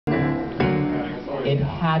It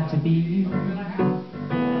had to be you.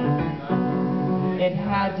 It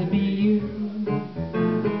had to be you.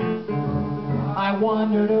 I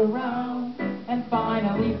wandered around and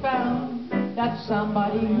finally found that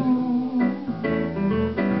somebody who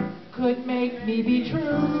could make me be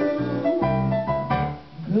true,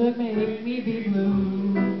 could make me be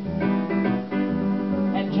blue,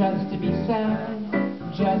 and just to be sad,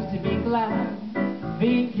 just to be glad,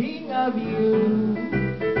 thinking of you.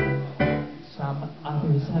 Some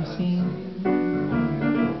others have seen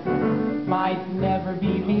might never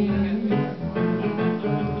be me,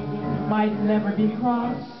 might never be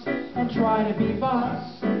cross and try to be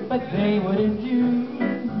boss, but they wouldn't do,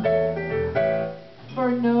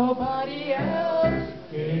 for nobody else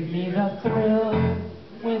gave me the thrill.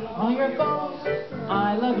 With all your faults,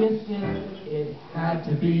 I love you still. It had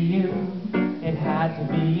to be you, it had to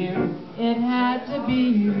be you, it had to be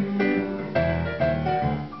you.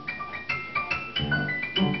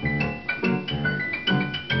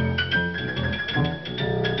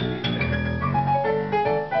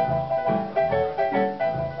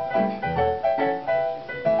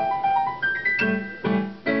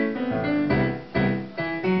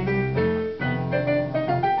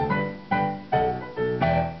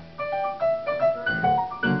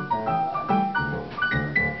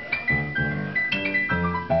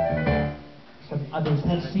 Others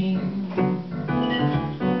have seen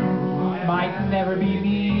might never be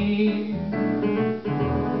me,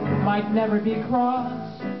 might never be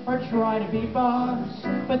cross or try to be boss,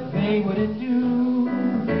 but they wouldn't do,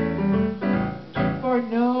 for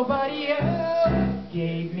nobody else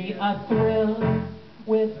gave me a thrill.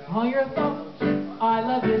 With all your thoughts, I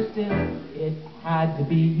love you still. It had to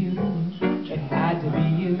be you, it had to be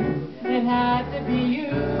you, it had to be you.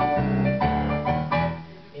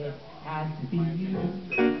 It had to be you,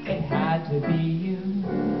 it had to be you.